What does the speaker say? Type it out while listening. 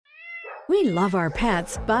We love our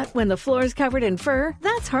pets, but when the floor's covered in fur,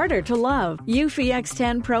 that's harder to love. Eufy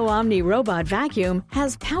X10 Pro Omni Robot Vacuum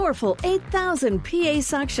has powerful 8,000 PA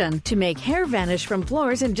suction to make hair vanish from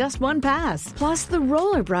floors in just one pass. Plus, the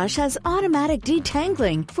roller brush has automatic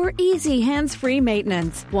detangling for easy hands-free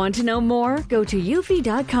maintenance. Want to know more? Go to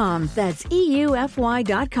eufy.com, that's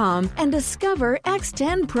EUFY.com, and discover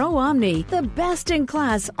X10 Pro Omni, the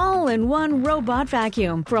best-in-class all-in-one robot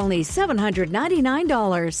vacuum for only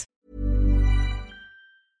 $799.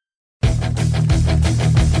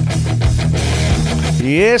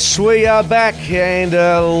 Yes, we are back and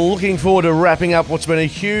looking forward to wrapping up what's been a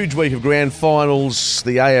huge week of grand finals,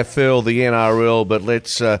 the AFL, the NRL, but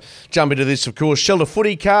let's jump into this, of course. Shelter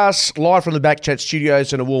Footy Cast, live from the Backchat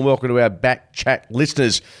studios, and a warm welcome to our Backchat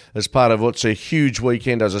listeners as part of what's a huge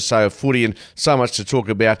weekend, as I say, of footy, and so much to talk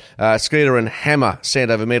about. Skeeter and Hammer,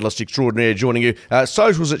 Sandover medalist extraordinaire, joining you.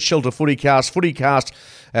 Socials at Shelter Footy Cast, footycast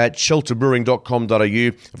at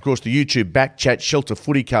shelterbrewing.com.au. Of course, the YouTube Backchat Shelter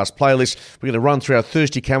Footycast playlist. We're going to run through our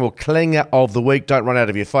Thirsty Camel Clanger of the week. Don't run out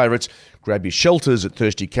of your favourites. Grab your shelters at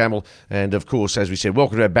Thirsty Camel. And, of course, as we said,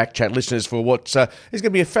 welcome to our Backchat listeners for what is going to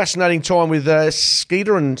be a fascinating time with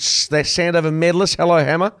Skeeter and that Sandover medalist. Hello,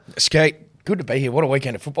 Hammer. Skeet, good to be here. What a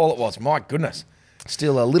weekend of football it was. My goodness.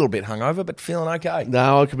 Still a little bit hungover, but feeling okay.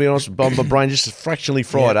 No, I can be honest, my brain just fractionally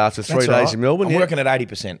fried after 3 days in Melbourne. I'm working at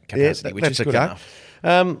 80% capacity, which is good enough.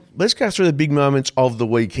 Let's go through the big moments of the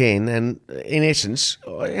weekend, and in essence,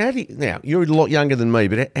 now you're a lot younger than me,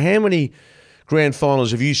 but how many grand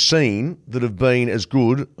finals have you seen that have been as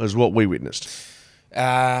good as what we witnessed?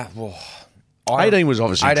 18 was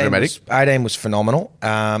obviously dramatic. 18 was phenomenal.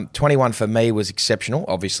 21 for me was exceptional,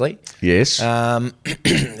 obviously. Yes. And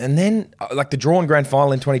then, like the drawn grand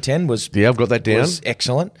final in 2010 was... Yeah, I've got that down. Was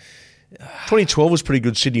excellent. 2012 was pretty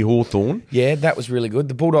good, Sydney Hawthorn. Yeah, that was really good.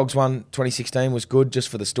 The Bulldogs one 2016 was good just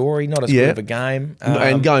for the story, not as good of a game.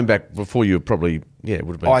 And going back before you probably, it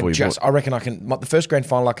would have been before you. I reckon the first grand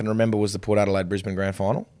final I can remember was the Port Adelaide-Brisbane grand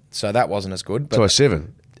final, so that wasn't as good. But,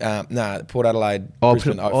 07? No, Port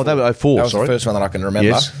Adelaide-Brisbane. That was 04, That was the first one that I can remember.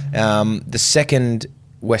 Yes. The second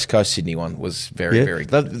West Coast Sydney one was very good.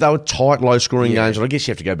 They were tight, low-scoring games, and I guess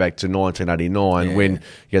you have to go back to 1989 when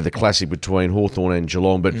you had the classic between Hawthorn and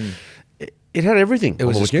Geelong, but... It had everything. It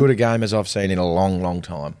was as good a game as I've seen in a long, long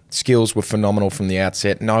time. Skills were phenomenal from the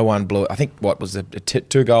outset. No one blew it. I think, was the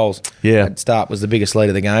 2 goals at start was the biggest lead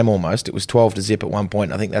of the game almost. It was 12-0 at one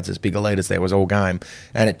point. I think that's as big a lead as there was all game.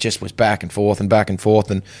 And it just was back and forth.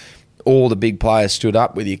 And all the big players stood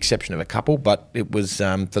up with the exception of a couple. But it was,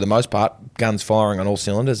 for the most part, guns firing on all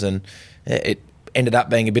cylinders. And it ended up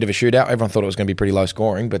being a bit of a shootout. Everyone thought it was going to be pretty low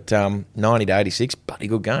scoring. But 90-86, bloody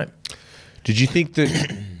good game. Did you think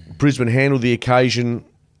that... Brisbane handled the occasion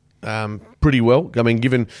pretty well. I mean,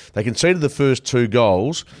 given they conceded the first 2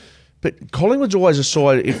 goals, but Collingwood's always a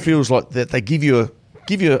side. It feels like that they give you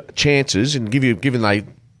chances, and given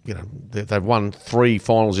they've won 3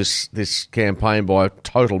 finals this campaign by a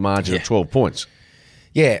total margin of 12 points.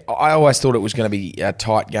 Yeah, I always thought it was going to be a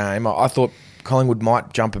tight game. I thought Collingwood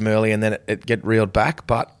might jump them early and then it get reeled back,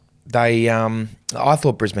 but. I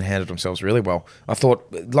thought Brisbane handled themselves really well. I thought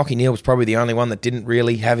Lachie Neale was probably the only one that didn't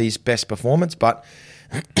really have his best performance, but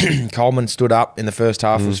Coleman stood up in the first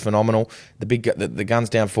half, was phenomenal. The guns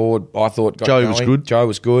down forward, I thought Joe was good. Joe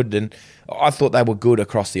was good, and I thought they were good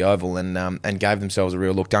across the oval and gave themselves a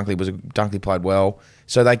real look. Dunkley played well,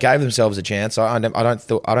 so they gave themselves a chance. I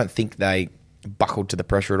don't think they buckled to the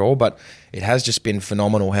pressure at all, but it has just been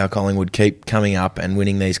phenomenal how Collingwood keep coming up and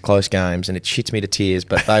winning these close games, and it shits me to tears,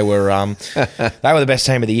 but they were the best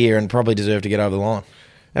team of the year and probably deserve to get over the line.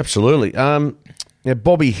 Absolutely.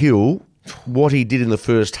 Bobby Hill, what he did in the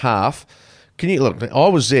first half, can you look? I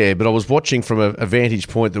was there, but I was watching from a vantage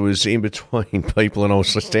point that was in between people, and I was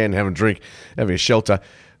standing having a drink, having a shelter.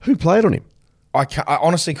 Who played on him? I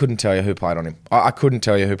honestly couldn't tell you who played on him. I couldn't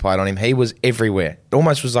tell you who played on him. He was everywhere. It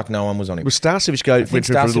almost was like no one was on him. Was Starcevic went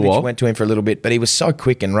to him for a little while? Went to him for a little bit, but he was so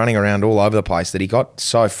quick and running around all over the place that he got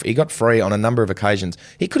free on a number of occasions.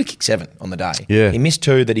 He could have kicked 7 on the day. Yeah. He missed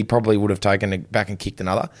 2 that he probably would have taken back and kicked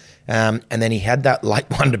another. And then he had that late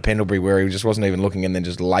one to Pendlebury where he just wasn't even looking and then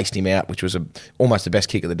just laced him out, which was almost the best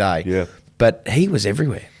kick of the day. Yeah. But he was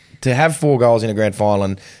everywhere. To have 4 goals in a grand final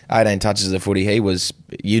and 18 touches of footy, he was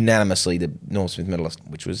unanimously the Norm Smith medalist,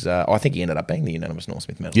 which was, I think he ended up being the unanimous Norm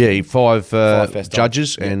Smith medalist. Yeah, 5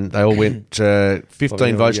 judges, and they all went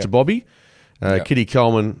 15 votes to Bobby. Kitty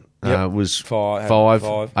Coleman was 5,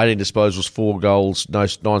 18 disposals, 4 goals, 9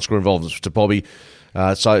 score involvements to Bobby.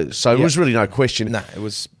 So it was really no question. No, it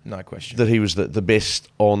was no question that he was the best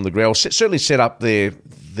on the ground. Certainly set up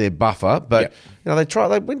their buffer. But they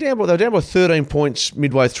were down by 13 points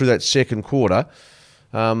midway through that second quarter.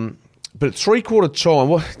 But at 3-quarter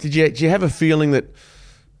time, did you have a feeling that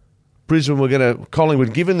Brisbane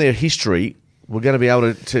Collingwood, given their history, we're going to be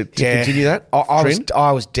able to continue that trend?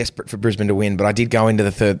 I was desperate for Brisbane to win, but I did go into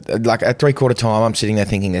the third. Like at 3-quarter time, I'm sitting there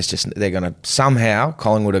thinking they're going to somehow,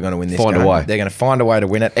 Collingwood are going to win this game. Find a way. They're going to find a way to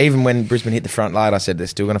win it. Even when Brisbane hit the front load, I said they're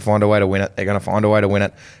still going to find a way to win it. They're going to find a way to win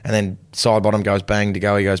it. And then side bottom goes bang, he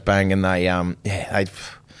goes bang, and they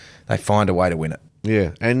find a way to win it.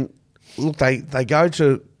 Yeah, and look, they go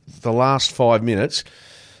to the last 5 minutes.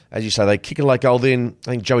 As you say, they kick a late goal. Then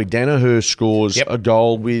I think Joey Danaher scores a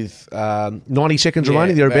goal with 90 seconds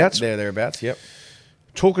remaining, thereabouts. Thereabouts, yep.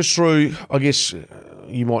 Talk us through, I guess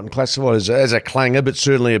you mightn't classify it as a clanger, but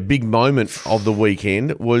certainly a big moment of the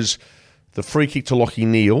weekend was the free kick to Lachie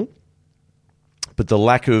Neale, but the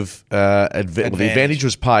lack of advantage. The advantage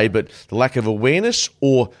was paid, but the lack of awareness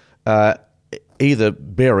or either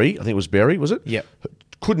Berry, I think it was Berry, was it? Yep.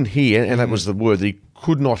 Couldn't hear, and that was the word, he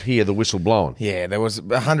could not hear the whistle blowing. Yeah, there was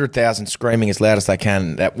 100,000 screaming as loud as they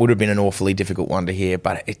can. That would have been an awfully difficult one to hear,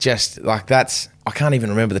 but it just, I can't even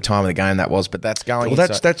remember the time of the game that was, but that's going. Well,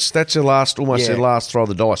 that's your last, almost their last throw of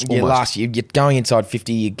the dice. You're going inside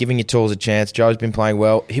 50, you're giving your tools a chance. Joe's been playing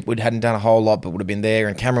well. Hipwood hadn't done a whole lot, but would have been there,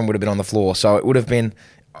 and Cameron would have been on the floor. So it would have been,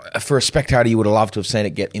 for a spectator, you would have loved to have seen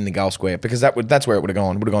it get in the goal square, because that's where it would have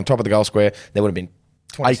gone. It would have gone top of the goal square. There would have been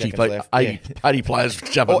 80 players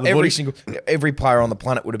jumping. Every player on the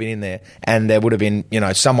planet would have been in there, and there would have been,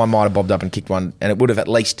 someone might have bobbed up and kicked one, and it would have at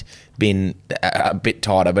least been a bit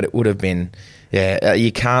tighter, but it would have been,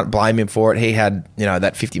 you can't blame him for it. He had,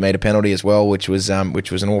 that 50-metre penalty as well, which was an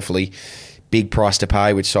awfully big price to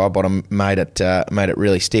pay, which Sidebottom made it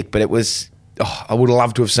really stick, but it was. Oh, I would have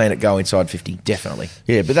loved to have seen it go inside 50, definitely.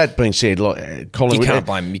 Yeah, but that being said, Collingwood, you can't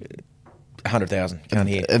blame him. 100,000, can't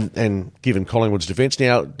hear. And given Collingwood's defence.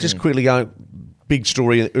 Now, just quickly going, big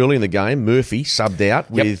story early in the game, Murphy subbed out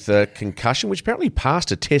with concussion, which apparently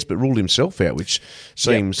passed a test but ruled himself out, which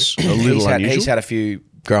seems a little unusual. He's had a few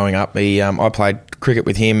growing up. I played cricket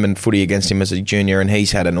with him and footy against him as a junior, and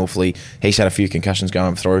he's had a few concussions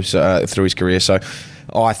going through his career. So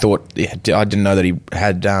I thought, I didn't know that he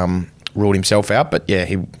had ruled himself out, but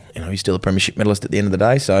he's still a premiership medalist at the end of the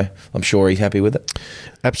day, so I'm sure he's happy with it.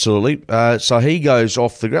 Absolutely. So he goes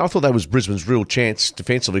off the ground. I thought that was Brisbane's real chance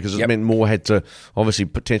defensively, because it meant Moore had to obviously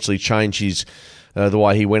potentially change his the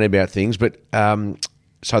way he went about things. But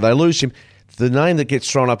so they lose him. The name that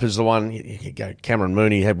gets thrown up is the one, Cameron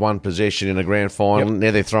Mooney had one possession in a grand final.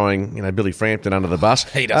 Now they're throwing Billy Frampton under the bus.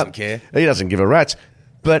 He doesn't care. He doesn't give a rat's.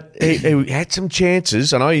 But he had some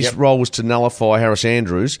chances. I know his role was to nullify Harris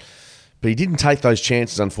Andrews, but he didn't take those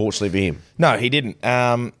chances, unfortunately, for him. No, he didn't.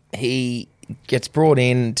 He gets brought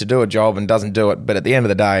in to do a job and doesn't do it. But at the end of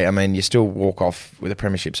the day, you still walk off with a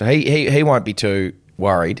premiership. So he won't be too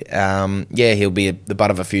worried. He'll be the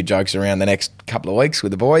butt of a few jokes around the next couple of weeks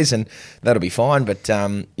with the boys, and that'll be fine. But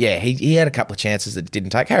he had a couple of chances that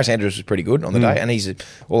didn't take. Harris Andrews was pretty good on the day, and he's an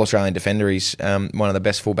All-Australian defender. He's one of the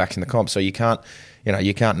best fullbacks in the comp. So you can't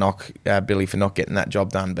knock Billy for not getting that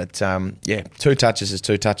job done. But, 2 touches is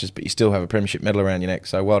 2 touches, but you still have a premiership medal around your neck.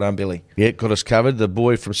 So well done, Billy. Yeah, got us covered. The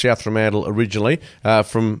boy from South Fremantle originally,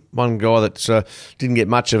 from one guy that didn't get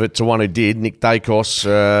much of it to one who did, Nick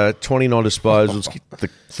Dacos, 29 disposals, the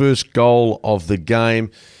first goal of the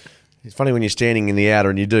game. It's funny when you're standing in the outer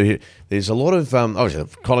and you do. There's a lot of obviously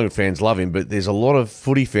Collingwood fans love him, but there's a lot of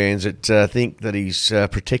footy fans that think that he's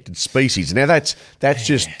protected species. Now that's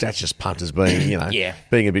just punters being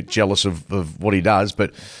being a bit jealous of what he does.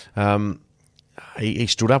 But he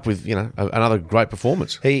stood up with another great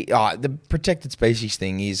performance. The protected species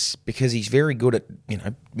thing is because he's very good at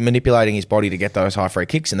manipulating his body to get those high free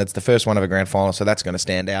kicks, and that's the first one of a grand final, so that's going to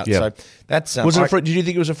stand out. Yep. So that's did you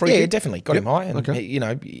think it was a free kick? Yeah, definitely got him high. And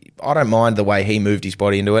I don't mind the way he moved his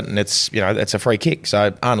body into it, and it's a free kick.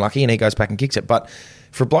 So unlucky, and he goes back and kicks it. But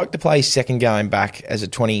for a bloke to play his second game back as a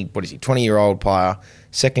 20-year-old player,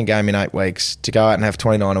 second game in 8 weeks, to go out and have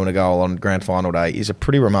 29 and a goal on grand final day is a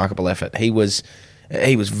pretty remarkable effort. He was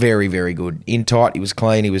very, very good. In tight, he was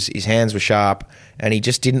clean, his hands were sharp, and he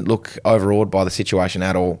just didn't look overawed by the situation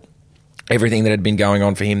at all. Everything that had been going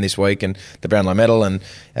on for him this week, and the Brownlow medal, and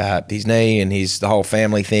his knee, and the whole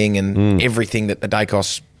family thing, and everything that the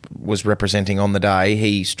Dacos was representing on the day,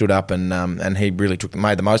 he stood up and he really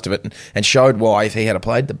made the most of it, and showed why, if he had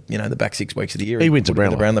played the back 6 weeks of the year, he wins the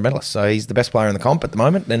Brownlow medalist. So he's the best player in the comp at the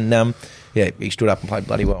moment, and he stood up and played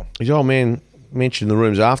bloody well. His old man mentioned in the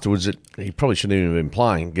rooms afterwards that he probably shouldn't even have been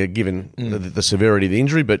playing, given the severity of the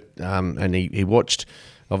injury, but and he watched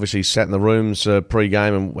obviously sat in the rooms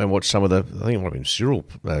pre-game and watched some of the, I think it might have been Cyril,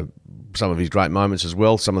 some of his great moments as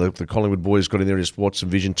well. Some of the Collingwood boys got in there and just watched some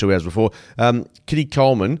vision 2 hours before. Kitty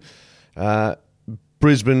Coleman,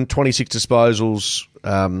 Brisbane, 26 disposals,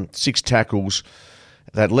 6 tackles.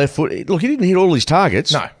 That left foot, look, he didn't hit all his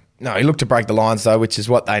targets. No, he looked to break the lines, though, which is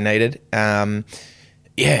what they needed.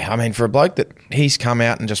 Yeah, I mean, for a bloke that he's come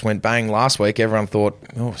out and just went bang last week, everyone thought,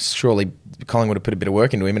 oh, surely Collingwood would have put a bit of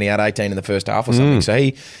work into him, and he had 18 in the first half or something.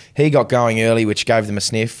 So he got going early, which gave them a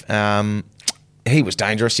sniff. He was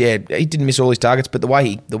dangerous. Yeah, he didn't miss all his targets, but the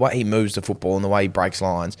way he moves the football and the way he breaks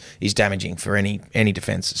lines is damaging for any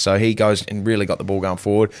defence. So he goes and really got the ball going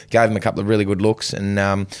forward, gave him a couple of really good looks, and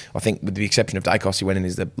I think with the exception of Dacos, he went in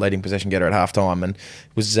as the leading possession getter at half time and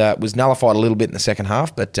was nullified a little bit in the second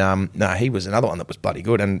half. But no, he was another one that was bloody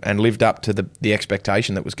good and lived up to the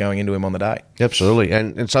expectation that was going into him on the day. Absolutely,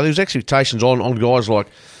 and so there was expectations on guys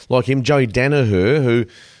like him, Joey Danaher, who,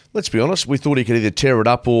 let's be honest, we thought he could either tear it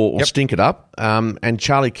up or stink it up. And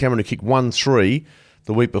Charlie Cameron, who kicked 1-3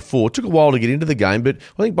 the week before, took a while to get into the game, but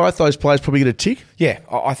I think both those players probably get a tick. Yeah,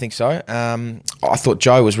 I think so. I thought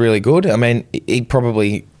Joe was really good. I mean,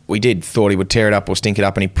 we did thought he would tear it up or stink it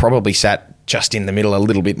up, and he probably sat just in the middle a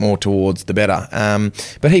little bit more towards the better.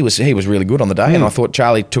 But he was really good on the day, and I thought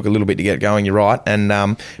Charlie took a little bit to get going, you're right.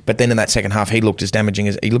 And but then in that second half, he looked as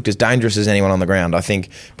dangerous as anyone on the ground. I think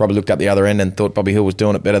probably looked up the other end and thought Bobby Hill was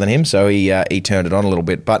doing it better than him, so he turned it on a little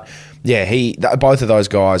bit. But yeah, both of those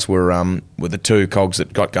guys were the two cogs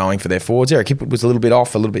that got going for their forwards. Eric Hipwood was a little bit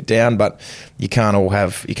off, a little bit down, but you can't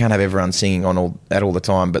have everyone singing all the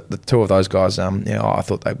time. But the two of those guys, I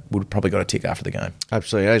thought they would have probably got a tick after the game.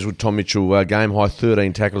 Absolutely, as would Tom Mitchell, game high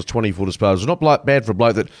 13 tackles, 24 disposals. Not bad for a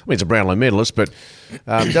bloke that, I mean, he's a Brownlow medalist, but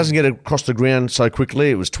doesn't get across the ground so quickly.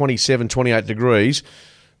 It was 27, 28 degrees.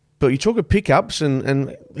 But you talk of pickups,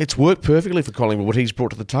 and it's worked perfectly for Collingwood, what he's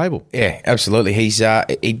brought to the table. Yeah, absolutely. He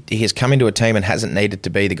has come into a team and hasn't needed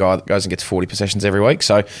to be the guy that goes and gets 40 possessions every week.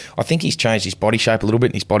 So I think he's changed his body shape a little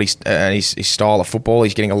bit and his body and his style of football.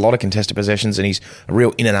 He's getting a lot of contested possessions, and he's a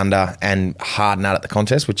real in and under and hard nut at the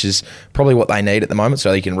contest, which is probably what they need at the moment.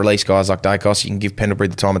 So you can release guys like Dacos, you can give Pendlebury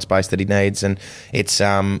the time and space that he needs, and it's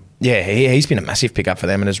he's been a massive pickup for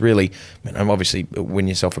them and has really, obviously win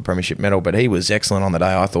yourself a premiership medal, but he was excellent on the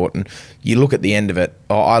day, I thought. And you look at the end of it,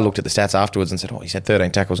 I looked at the stats afterwards and said, he's had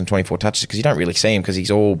 13 tackles and 24 touches, because you don't really see him because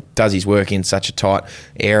he's does his work in such a tight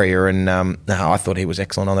area. And I thought he was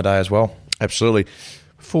excellent on the day as well. Absolutely.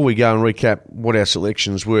 Before we go and recap what our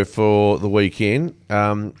selections were for the weekend,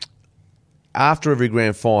 after every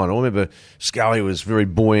grand final, I remember Scully was very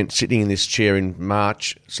buoyant, sitting in this chair in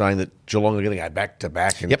March, saying that Geelong are going to go back to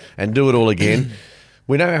back and do it all again.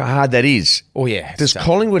 We know how hard that is. Oh, yeah. Does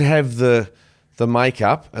Collingwood have the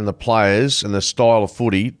makeup and the players and the style of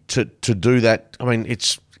footy to do that? I mean,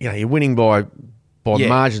 it's you're winning by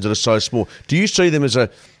margins that are so small. Do you see them as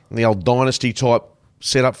the old dynasty type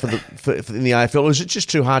set up for in the AFL, or is it just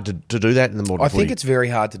too hard to do that in the modern footy? I think it's very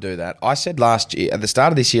hard to do that. I said last year, at the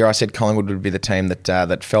start of this year, I said Collingwood would be the team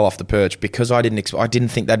that fell off the perch, because I didn't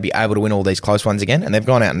think they'd be able to win all these close ones again, and they've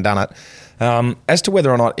gone out and done it. As to whether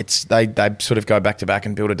or not they sort of go back to back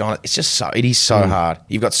and build a dynasty, it is so hard.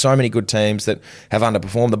 You've got so many good teams that have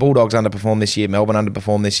underperformed. The Bulldogs underperformed this year. Melbourne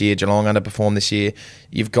underperformed this year. Geelong underperformed this year.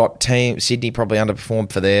 You've got Sydney probably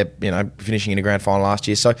underperformed for their finishing in a grand final last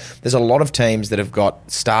year. So there's a lot of teams that have got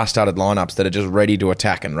star-studded lineups that are just ready to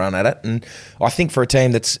attack and run at it. And I think for a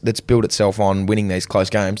team that's built itself on winning these close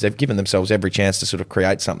games, they've given themselves every chance to sort of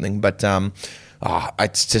create something. But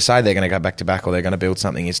it's to say they're going to go back to back or they're going to build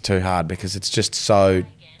something is too hard, because it's just so.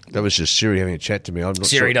 That was just Siri having a chat to me. I'm not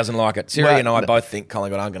Siri doesn't like it. Siri and I both think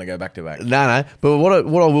Collingwood aren't going to go back to back. No. But what I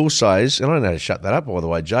will say is, and I don't know how to shut that up, by the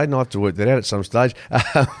way, Jade, and I have to work that out at some stage.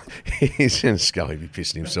 He's in Scully be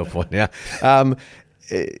pissing himself right now.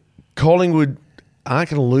 Collingwood aren't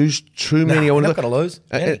going to lose too many. They're not going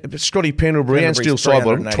to lose. Scotty Pendlebury and Steele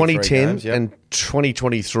Sidebottom, 2010 and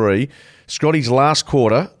 2023. Scotty's last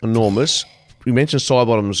quarter, enormous. We mentioned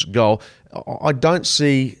Sidebottom's goal. I don't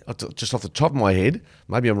see, just off the top of my head,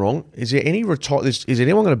 maybe I'm wrong, is there any is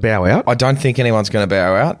anyone going to bow out? I don't think anyone's going to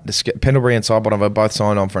bow out. Pendlebury and Sidebottom are both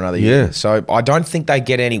signed on for another year. Yeah. So I don't think they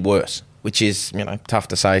get any worse, which is tough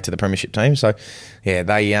to say to the premiership team. So, yeah,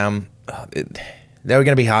 they were going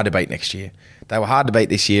to be hard to beat next year. They were hard to beat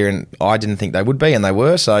this year, and I didn't think they would be, and they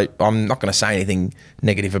were. So I'm not going to say anything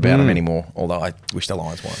negative about them anymore, although I wish the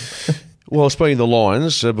Lions won. Well, speaking of the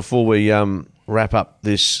Lions, before we wrap up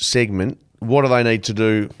this segment, what do they need to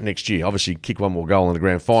do next year? Obviously, kick one more goal in the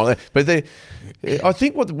grand final. But I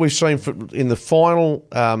think what we've seen in the final,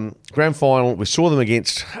 grand final, we saw them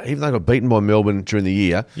against, even though they got beaten by Melbourne during the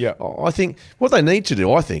year. Yeah. I think what they need to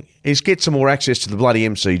do, is get some more access to the bloody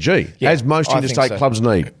MCG, as most interstate clubs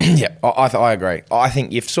need. Yeah, I agree. I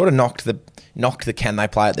think you've sort of knocked the can they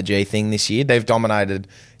play at the G thing this year. They've dominated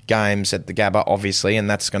games at the Gabba, obviously, and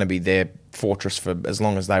that's going to be their fortress for as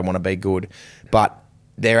long as they want to be good. But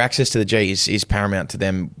their access to the G is paramount to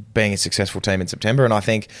them being a successful team in September. And I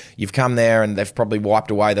think you've come there and they've probably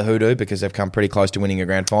wiped away the hoodoo because they've come pretty close to winning a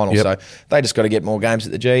grand final. Yep. So they just got to get more games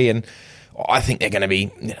at the G. And I think they're going to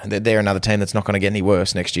be, they're another team that's not going to get any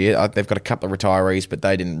worse next year. They've got a couple of retirees, but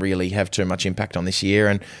they didn't really have too much impact on this year.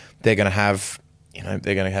 And they're going to have,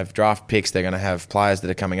 they're going to have draft picks. They're going to have players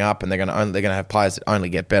that are coming up, and they're going to have players that only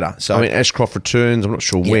get better. So Ashcroft returns. I'm not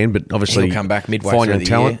sure when, but obviously he'll come back midway through the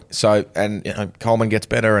year. So Coleman gets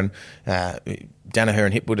better, and Danaher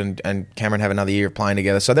and Hipwood and Cameron have another year of playing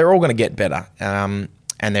together. So they're all going to get better, and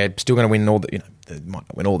they're still going to win all the. They might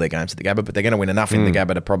not win all their games at the Gabba, but they're going to win enough in the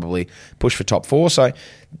Gabba to probably push for top 4. So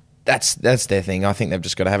that's their thing. I think they've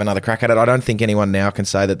just got to have another crack at it. I don't think anyone now can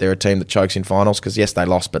say that they're a team that chokes in finals because yes, they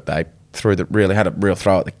lost, but they had a real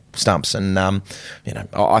throw at the stumps, and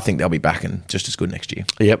I think they'll be back and just as good next year.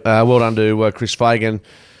 Yep, well done to Chris Fagan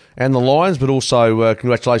and the Lions, but also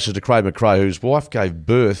congratulations to Craig McRae, whose wife gave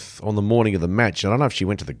birth on the morning of the match. I don't know if she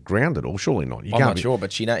went to the ground at all. Surely not. I'm not sure,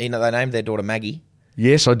 but they named their daughter Maggie.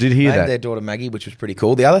 Yes, I did hear that. Their daughter Maggie, which was pretty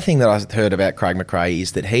cool. The other thing that I heard about Craig McRae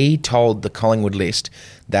is that he told the Collingwood List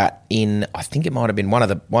that I think it might have been one of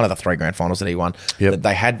the 3 grand finals that he won, that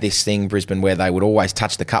they had this thing, Brisbane, where they would always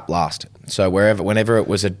touch the cup last. So whenever it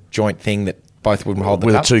was a joint thing that both would hold the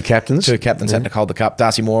cup. With the 2 captains. 2 captains had to hold the cup.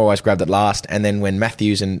 Darcy Moore always grabbed it last, and then when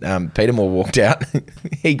Matthews and Peter Moore walked out,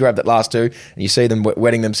 he grabbed it last too. And you see them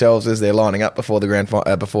wetting themselves as they're lining up before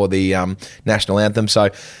the national anthem. So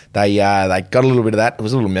they got a little bit of that. It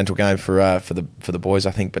was a little mental game for the boys,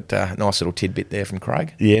 I think, but nice little tidbit there from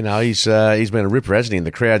Craig. Yeah, no, he's been a ripper, hasn't he? In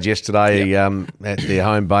the crowd yesterday at their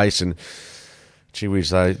home base, and gee whiz,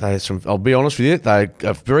 they had some. I'll be honest with you, they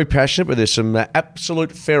are very passionate, but there's some absolute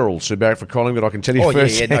ferals who barrack for Collingwood. I can tell you no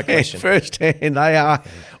question. firsthand, they are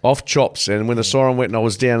off chops. And when the siren went, and I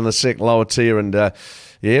was down in the second lower tier, and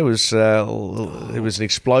it was an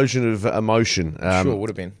explosion of emotion. Sure would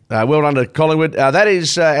have been. Well done to Collingwood. That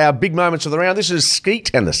is our big moments of the round. This is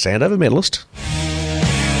Skeet and the Sandover medalist.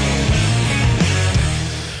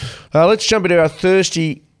 Let's jump into our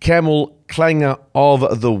thirsty camel clanger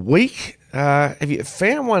of the week. Have you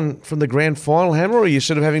found one from the grand final, Hammer, or are you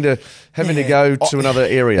sort of having to go to another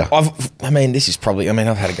area? This is probably.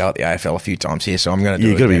 I've had a go at the AFL a few times here, so I'm going to do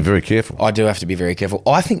it. You've got to be very careful. I do have to be very careful.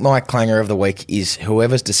 I think my clanger of the week is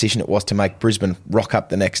whoever's decision it was to make Brisbane rock up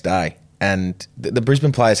the next day. And the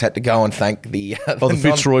Brisbane players had to go and thank the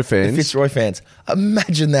Fitzroy fans. The Fitzroy fans.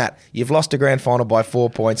 Imagine that. You've lost a grand final by 4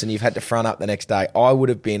 points and you've had to front up the next day. I would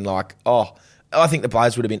have been like, I think the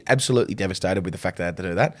players would have been absolutely devastated with the fact they had to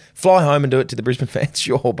do that. Fly home and do it to the Brisbane fans,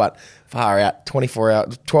 sure, but far out,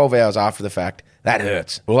 12 hours after the fact, that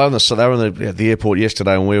hurts. Well, they were at the airport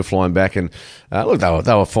yesterday when we were flying back, and look,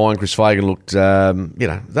 they were fine. Chris Fagan looked, they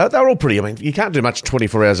were all pretty. You can't do much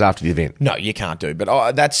 24 hours after the event. No, you can't do. But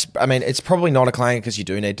it's probably not a clanger because you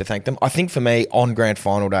do need to thank them. I think for me, on grand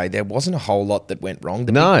final day, there wasn't a whole lot that went wrong.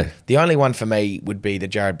 The only one for me would be the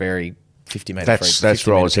Jared Berry 50-metre free. That's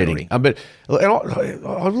where I was heading. But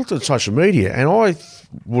I looked at social media, and I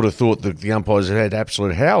would have thought that the umpires had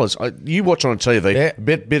absolute howlers. You watch on TV,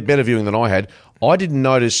 bit better viewing than I had. I didn't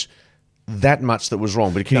notice that much that was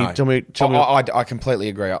wrong. But can you tell me? I completely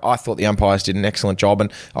agree. I thought the umpires did an excellent job,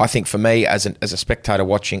 and I think for me, as a spectator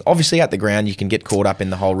watching, obviously at the ground, you can get caught up in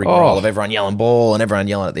the whole rigmarole of everyone yelling ball and everyone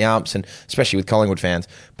yelling at the umps, and especially with Collingwood fans.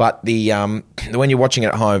 But when you're watching it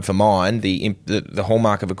at home, for mine, the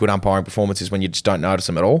hallmark of a good umpiring performance is when you just don't notice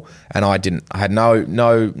them at all. And I didn't. I had no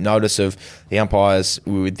notice of the umpires,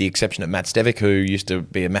 with the exception of Matt Stevick, who used to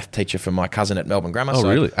be a math teacher for my cousin at Melbourne Grammar. Oh,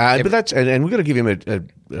 really? But that's and we've got to give him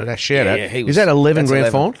a shout out. Is that 11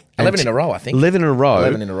 grand final? 11 in a row, I think. 11 in a row?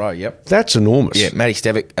 11 in a row, yep. That's enormous. Yeah, Matty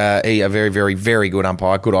Stevick, a very, very, very good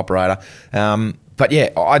umpire, good operator. But yeah,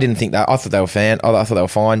 I didn't think that. I thought they were I thought they were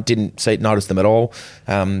fine. Didn't notice them at all.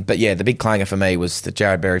 But yeah, the big clanger for me was the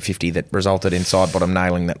Jared Berry 50 that resulted in side bottom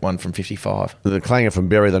nailing that one from 55. The clanger from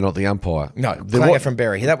Berry, though, not the umpire. No, clanger from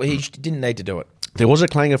Berry. He didn't need to do it. There was a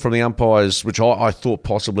clanger from the umpires, which I thought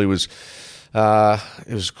possibly was.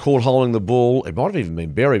 It was caught holding the ball. It might have even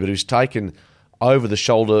been Berry, but it was taken over the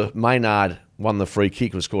shoulder. Maynard won the free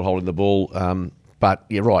kick. It was caught holding the ball. But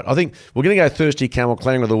you're right. I think we're going to go thirsty camel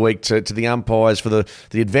clang of the week to the umpires for the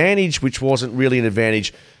advantage, which wasn't really an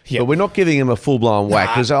advantage. Yep. But we're not giving them a full-blown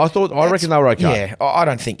whack because I reckon they were okay. Yeah, I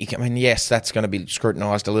don't think you can. I mean, yes, that's going to be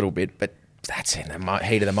scrutinised a little bit, but that's in the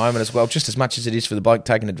heat of the moment as well, just as much as it is for the bloke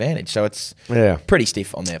taking advantage. So it's pretty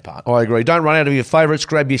stiff on their part. I agree. Don't run out of your favourites.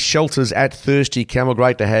 Grab your shelters at Thirsty Camel.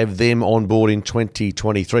 Great to have them on board in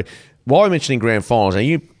 2023. While I'm mentioning grand finals, now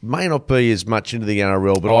you may not be as much into the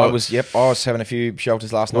NRL, but I was having a few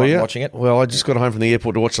shelters last night watching it. Well, I just got home from the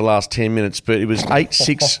airport to watch the last 10 minutes, but it was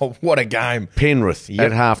 8-6. What a game. Penrith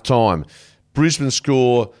at half-time. Brisbane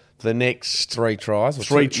score the next... Three tries.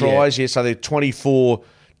 So they're 24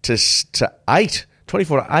 to 8.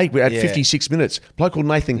 24 to 8 at 56 minutes. A bloke called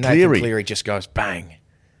Nathan Cleary. Nathan Cleary just goes bang.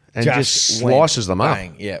 And just slices them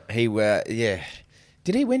bang. up. Yeah,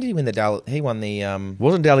 when did he win the Dally? He won the...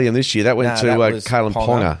 Wasn't Dally M this year. That went to Kalen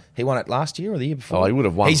Ponga. He won it last year or the year before? Oh, he would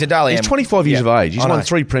have won. He's a Dally M. He's 25 years of age. He's won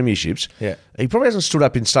 3 premierships. Yeah. He probably hasn't stood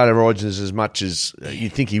up in State of Origins as much as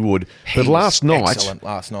you'd think he would. But last night... Excellent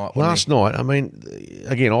last night. I mean,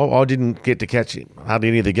 again, I didn't get to catch hardly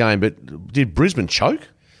any of the game, but did Brisbane choke?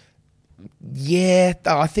 Yeah,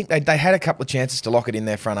 I think they had a couple of chances to lock it in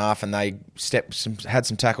their front half, and they had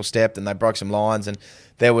some tackle stepped, and they broke some lines, and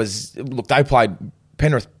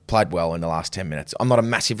Penrith played well in the last 10 minutes. I'm not a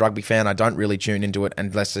massive rugby fan. I don't really tune into it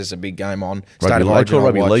unless there's a big game on. They call it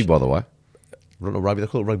rugby league, by the way. They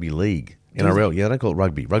call it rugby league. NRL, they don't call it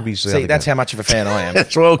rugby. Rugby's that's how much of a fan I am.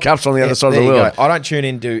 It's World Cups on the other side of the world. I don't tune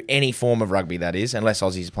into any form of rugby, that is, unless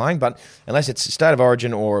Aussie's playing. But unless it's State of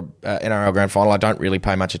Origin or NRL Grand Final, I don't really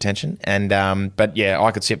pay much attention. And but yeah,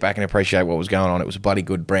 I could sit back and appreciate what was going on. It was a bloody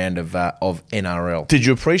good brand of NRL. Did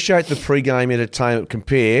you appreciate the pre-game entertainment?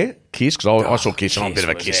 Compare Kiss, because I saw Kiss, and I'm a bit of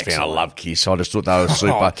a Kiss fan. I love Kiss. I just thought they were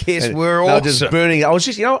super. Kiss were awesome. They were just burning.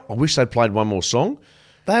 I wish they'd played one more song.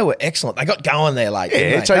 They were excellent. They got going there late.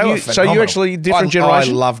 Yeah, so you actually different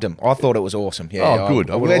generation. I loved them. I thought it was awesome. Yeah,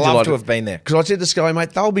 good. I would have loved to have been there. Because I said to Sky,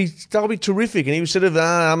 mate, they'll be terrific, and he was sort of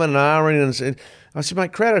and I said,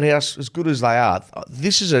 mate, Crowded House, as good as they are,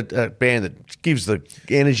 this is a band that gives the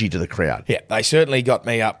energy to the crowd. Yeah, they certainly got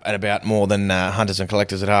me up at about more than Hunters and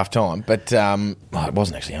Collectors at half time. But it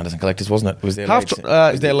wasn't actually Hunters and Collectors, wasn't it? It was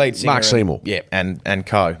their lead singer. Mark Seymour. And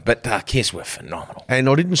co. But Kiss were phenomenal. And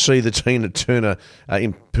I didn't see the Tina Turner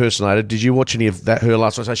impersonator. Did you watch any of her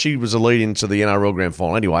last night? So she was a lead into the NRL Grand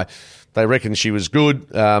Final. Anyway, they reckon she was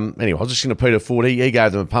good. Anyway, I was just going to Peter Ford. He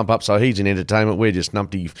gave them a pump up, so he's in entertainment. We're just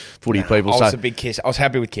numpty footy people. I was a big Kiss. I was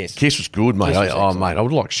happy with Kiss. Kiss was good, mate. Mate, I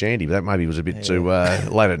would like Shandy, but that maybe was a bit too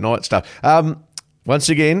late at night stuff. Once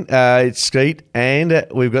again, it's Skeet, and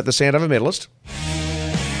we've got the sound of a medalist.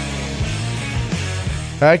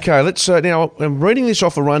 Okay, let's now. I'm reading this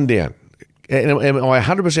off a rundown. Am I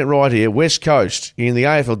 100% right here? West Coast in the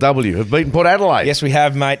AFLW have beaten Port Adelaide. Yes, we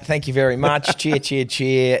have, mate. Thank you very much. Cheer, cheer,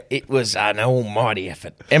 cheer. It was an almighty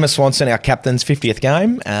effort. Emma Swanson, our captain's 50th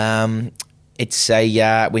game.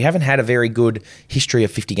 We haven't had a very good history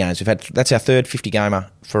of 50 games. That's our third 50 gamer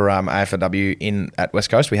for AFLW at West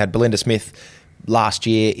Coast. We had Belinda Smith last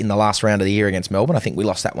year in the last round of the year against Melbourne. I think we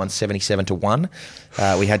lost that one 77-1.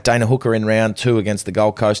 We had Dana Hooker in round 2 against the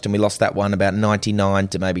Gold Coast, and we lost that one about 99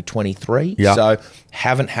 to maybe 23. Yeah. So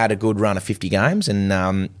haven't had a good run of 50 games,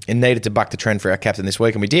 and needed to buck the trend for our captain this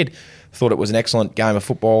week, and we did. Thought it was an excellent game of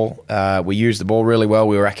football. We used the ball really well.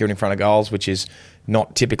 We were accurate in front of goals, which is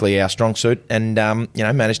not typically our strong suit, and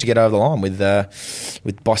managed to get over the line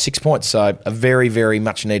by 6 points. So a very, very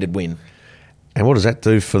much needed win. And what does that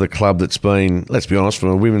do for the club that's been, let's be honest, from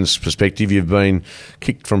a women's perspective, you've been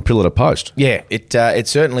kicked from pillar to post? Yeah, it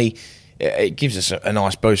certainly it gives us a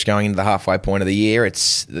nice boost going into the halfway point of the year.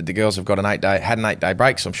 It's the girls have got an 8-day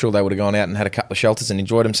break, so I'm sure they would have gone out and had a couple of shelters and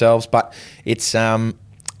enjoyed themselves. But it's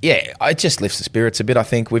it just lifts the spirits a bit. I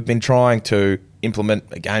think we've been trying to implement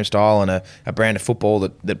a game style and a brand of football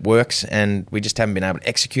that works, and we just haven't been able to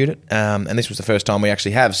execute it. And this was the first time we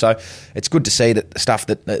actually have. So it's good to see that the stuff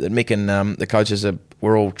that Mick and the coaches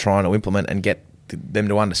we're all trying to implement and get them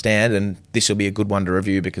to understand. And this will be a good one to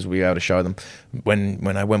review because we'll be able to show them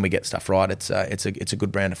when we get stuff right. It's a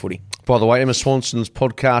good brand of footy. By the way, Emma Swanson's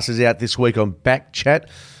podcast is out this week on Back Chat.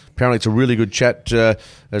 Apparently it's a really good chat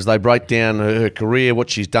as they break down her career,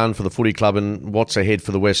 what she's done for the footy club and what's ahead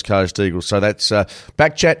for the West Coast Eagles. So that's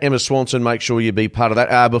Back Chat, Emma Swanson. Make sure you be part of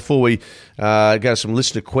that. Before we go to some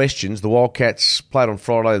listener questions, the Wildcats played on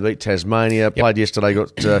Friday, they beat Tasmania, played yesterday,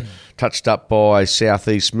 got touched up by South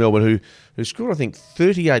East Melbourne, who scored, I think,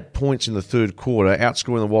 38 points in the third quarter,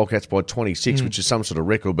 outscoring the Wildcats by 26, which is some sort of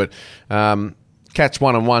record. But Cats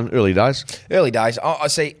 1-1, early days. Early days. I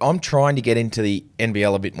see. I'm trying to get into the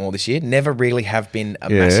NBL a bit more this year. Never really have been a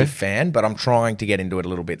massive fan, but I'm trying to get into it a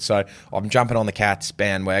little bit. So I'm jumping on the Cats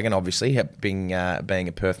bandwagon, obviously, being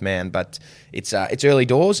a Perth man. But it's early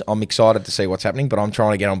doors. I'm excited to see what's happening, but I'm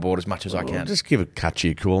trying to get on board as much as I can. Just give a Cutchy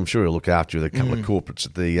a call. I'm sure he'll look after you with a couple of corporates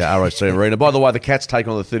at the RAC Arena. By the way, the Cats take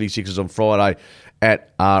on the 36ers on Friday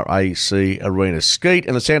at RAC Arena. Skeet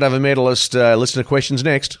and the Sandover medalist. Listener questions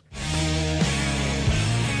next.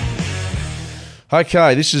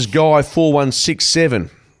 Okay, this is Guy4167.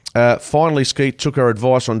 Finally, Skeet took our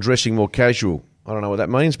advice on dressing more casual. I don't know what that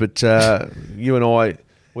means, but you and I,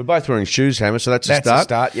 we're both wearing shoes, Hammer, so that's a start. That's a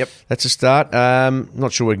start, yep. That's a start.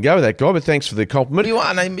 Not sure we can go with that, Guy, but thanks for the compliment. You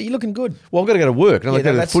are, you're looking good. Well, I've got to go to work. I've got to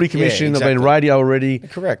go to the footy commission. Exactly. I've been radio already.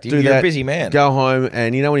 Correct. You're a busy man. Go home,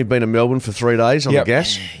 and you know when you've been to Melbourne for 3 days on the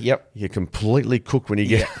gas? Yep. You're completely cooked when you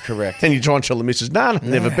get... correct. And you try and tell the missus, no,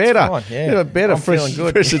 never better. Fine, yeah. Never better. I'm feeling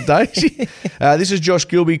good. Fresh as daisy. This is Josh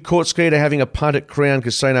Gilby. Caught Skeeter having a punt at Crown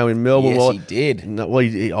Casino in Melbourne. Yes, he did. No, well,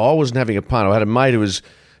 I wasn't having a punt. I had a mate who was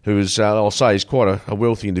I'll say, he's quite a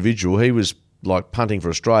wealthy individual. He was like punting for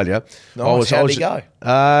Australia. Nice. How'd he go?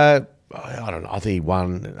 I don't know. I think he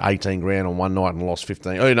won 18 grand on one night and lost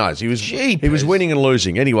 15. Who knows? He was winning and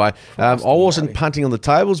losing. Anyway, I wasn't punting on the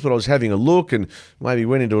tables, but I was having a look and maybe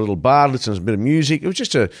went into a little bar, listened to a bit of music. It was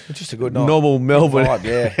just a good night. Normal Melbourne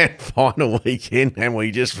vibe, final weekend, and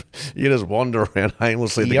you just wander around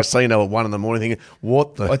aimlessly at the casino at 1 a.m. thinking,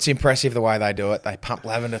 what the... Well, it's impressive the way they do it. They pump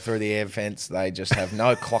lavender through the air vents. They just have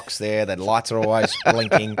no clocks there. The lights are always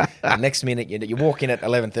blinking. The next minute, you walk in at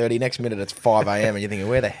 11:30. Next minute, it's 5 a.m. and you're thinking,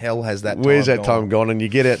 where the hell has that time Where's that gone? time gone? And you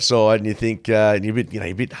get outside and you think you're a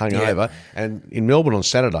bit hungover. And in Melbourne on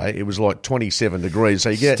Saturday, it was like 27 degrees. So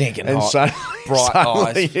you get stinking and hot, bright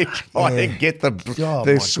eyes. You try and get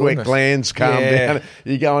the sweat glands calm down.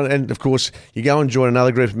 You go and of course you go and join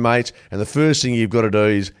another group of mates, and the first thing you've got to do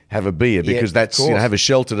is have a beer because that's have a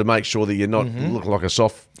shelter to make sure that you're not looking like a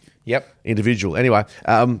soft individual. Anyway,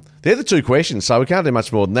 they're the two questions, so we can't do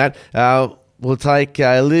much more than that. We'll take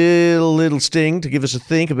a little sting to give us a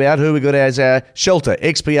think about who we got as our Shelter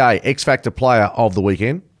XPA X Factor Player of the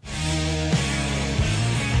weekend.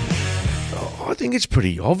 I think it's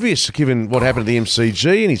pretty obvious given what happened to the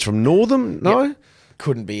MCG, and he's from Northam. No. Yep.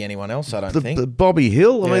 Couldn't be anyone else, I don't think. The Bobby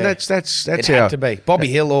Hill. I mean, that's it had to be Bobby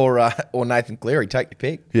Hill or Nathan Cleary. Take your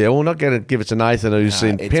pick. Yeah, we're not going to give it to Nathan, who's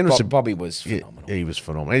in Penrith. Bobby was phenomenal. He was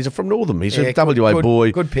phenomenal. He's from Northam. He's a WA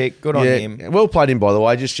boy. Good pick. Good on him. Well played him, by the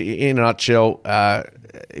way. Just in a nutshell,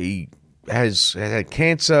 he has had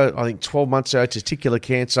cancer. I think 12 months ago, testicular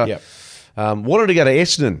cancer. Yep. Wanted to go to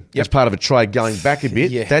Essendon as part of a trade going back a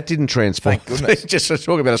bit. That didn't transpire. Thank goodness. Just to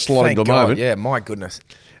talk about a sliding to a moment. Yeah, my goodness.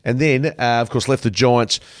 And then, of course, left the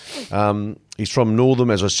Giants. He's from Northam,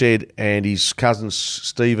 as I said, and his cousins,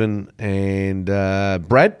 Stephen and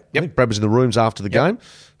Brad. I think Brad was in the rooms after the game.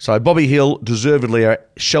 So Bobby Hill, deservedly a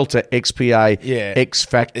Shelter XPA X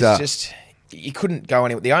Factor. It's just, you couldn't go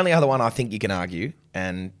anywhere. The only other one I think you can argue,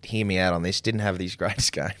 and hear me out on this, didn't have his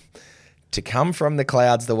greatest game. To come from the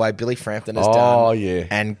clouds the way Billy Frampton has done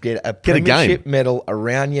and get a premiership medal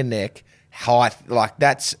around your neck.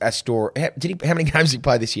 That's a story. How many games did he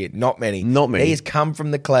play this year? Not many. He has come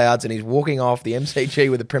from the clouds and he's walking off the MCG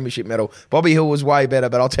with a premiership medal. Bobby Hill was way better,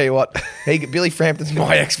 but I'll tell you what, Billy Frampton's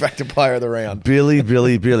my X Factor player of the round. Billy.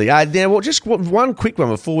 Now, just one quick one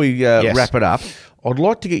before we wrap it up. I'd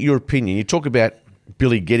like to get your opinion. You talk about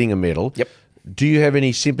Billy getting a medal. Yep. Do you have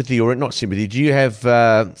any sympathy or not sympathy? Do you have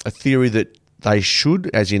a theory that they should,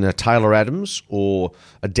 as in a Taylor Adams or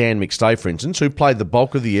a Dan McStay, for instance, who played the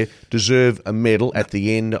bulk of the year, deserve a medal at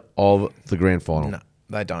the end of the grand final? No,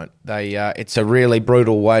 they don't. It's a really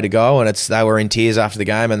brutal way to go, and they were in tears after the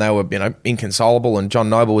game, and they were inconsolable, and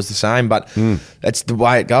John Noble was the same. But that's the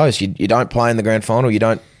way it goes. You don't play in the grand final.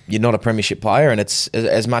 You're not a premiership player, and it's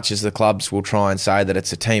as much as the clubs will try and say that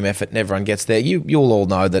it's a team effort and everyone gets there. You'll all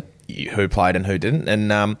know that who played and who didn't,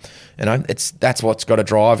 and that's what's got to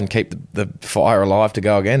drive and keep the fire alive to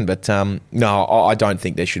go again. But no, I don't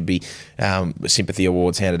think there should be sympathy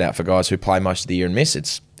awards handed out for guys who play most of the year and miss.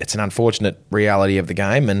 It's an unfortunate reality of the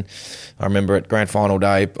game, and I remember at grand final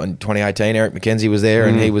day in 2018, Eric McKenzie was there,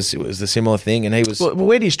 and it was a similar thing, and he was. Well,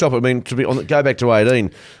 where do you stop? I mean, go back to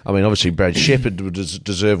 18. I mean, obviously Brad Shepherd would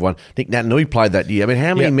deserve one. Nick Natanui played that year. I mean,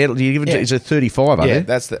 how many medals do you give it to? Is it 35?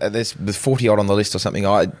 There's 40 odd on the list or something.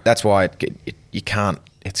 That's why you can't.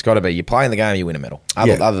 It's got to be you play in the game, you win a medal.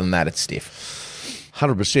 Other than that, it's stiff.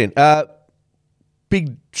 100%.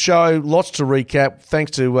 Big show, lots to recap.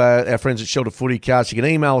 Thanks to our friends at Shelter Footycast. You can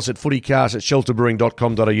email us at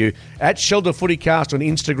footycast@shelterbrewing.com.au, at Shelter Footycast on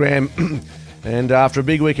Instagram. And after a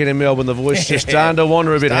big weekend in Melbourne, the voice just starting to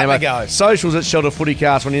wander a bit, Hammer. Socials at Shelter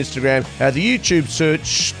Footycast on Instagram. The YouTube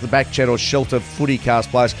search, the back channel, Shelter Footycast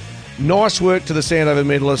Players. Nice work to the Sandover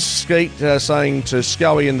medalists. Skeet saying to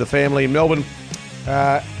Scully and the family in Melbourne,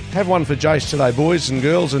 have one for Jace today, boys and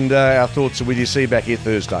girls, and our thoughts are with you. See you back here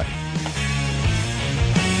Thursday.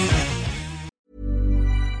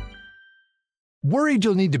 Worried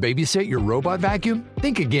you'll need to babysit your robot vacuum?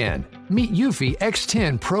 Think again. Meet Eufy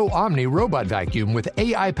X10 Pro Omni Robot Vacuum with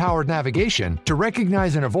AI-powered navigation to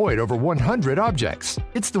recognize and avoid over 100 objects.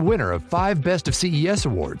 It's the winner of 5 Best of CES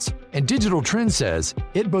awards. And Digital Trends says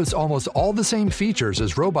it boasts almost all the same features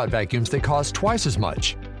as robot vacuums that cost twice as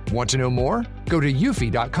much. Want to know more? Go to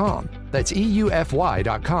eufy.com. That's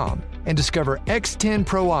EUFY.com. And discover X10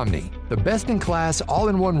 Pro Omni, the best-in-class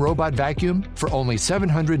all-in-one robot vacuum for only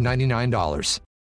 $799.